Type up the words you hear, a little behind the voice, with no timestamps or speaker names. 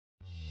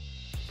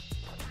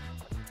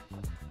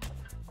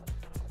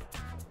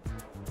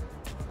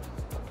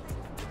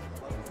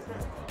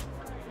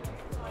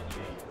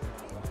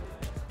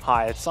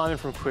Hi, it's Simon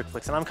from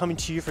Quickflix and I'm coming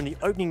to you from the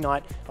opening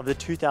night of the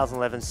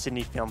 2011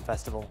 Sydney Film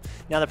Festival.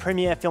 Now the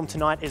premiere film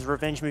tonight is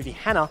revenge movie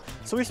Hannah,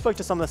 so we spoke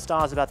to some of the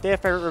stars about their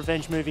favourite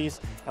revenge movies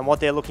and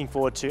what they're looking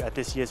forward to at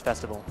this year's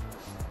festival.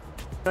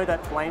 You know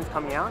that Blaine's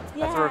coming out?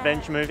 Yeah. That's a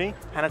revenge movie.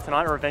 Hannah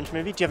tonight, a revenge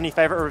movie. Do you have any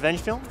favourite revenge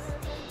films?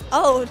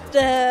 Oh,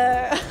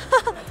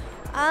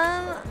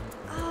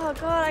 oh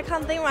God, I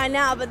can't think right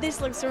now, but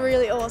this looks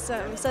really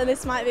awesome. So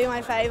this might be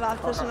my favourite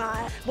for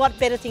tonight. What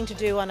better thing to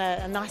do on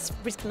a nice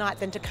brisk night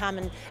than to come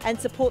and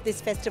support this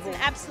festival? It's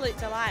an absolute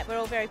delight. We're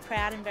all very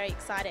proud and very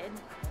excited.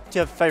 Do you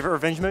have a favourite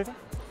revenge movie?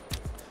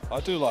 I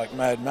do like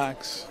Mad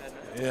Max.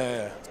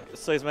 Yeah.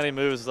 See as many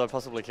movies as I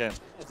possibly can.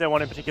 Is there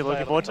one in particular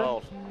looking forward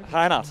to?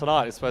 Hannah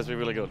tonight is supposed to be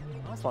really good.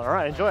 Nice one,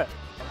 alright, enjoy it.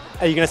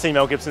 Are you going to see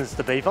Mel Gibson's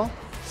The Beaver?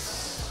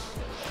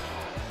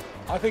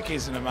 I think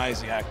he's an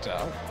amazing actor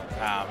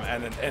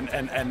and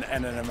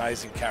an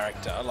amazing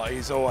character. Like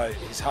he's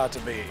hard to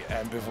be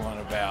ambivalent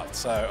about.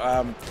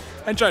 So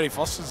and Jodie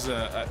Foster's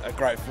a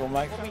great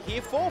filmmaker. What we're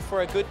here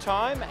for a good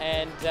time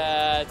and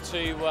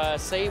to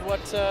see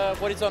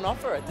what is on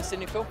offer at the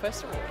Sydney Film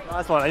Festival.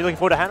 Nice one. Are you looking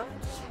forward to Hannah?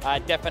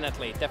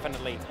 Definitely.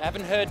 I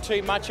haven't heard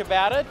too much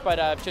about it, but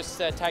I've just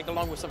tagged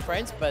along with some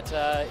friends, but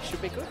it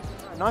should be good.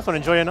 Nice one,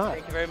 enjoy your night.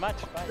 Thank you very much.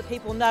 Bye. The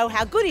people know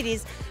how good it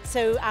is,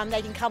 so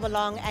they can come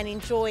along and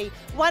enjoy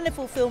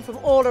wonderful film from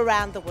all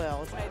around the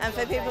world. And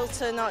for people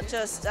to not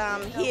just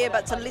hear,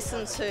 but to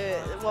listen to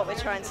what we're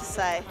trying to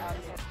say.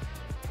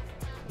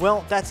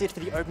 Well, that's it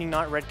for the opening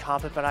night red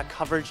carpet, but our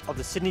coverage of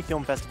the Sydney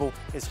Film Festival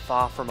is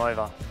far from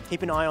over.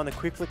 Keep an eye on the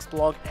Quickflix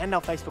blog and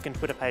our Facebook and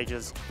Twitter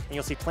pages, and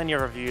you'll see plenty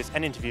of reviews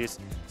and interviews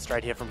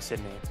straight here from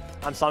Sydney.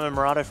 I'm Simon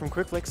Miraudo from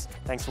Quickflix.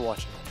 Thanks for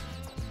watching.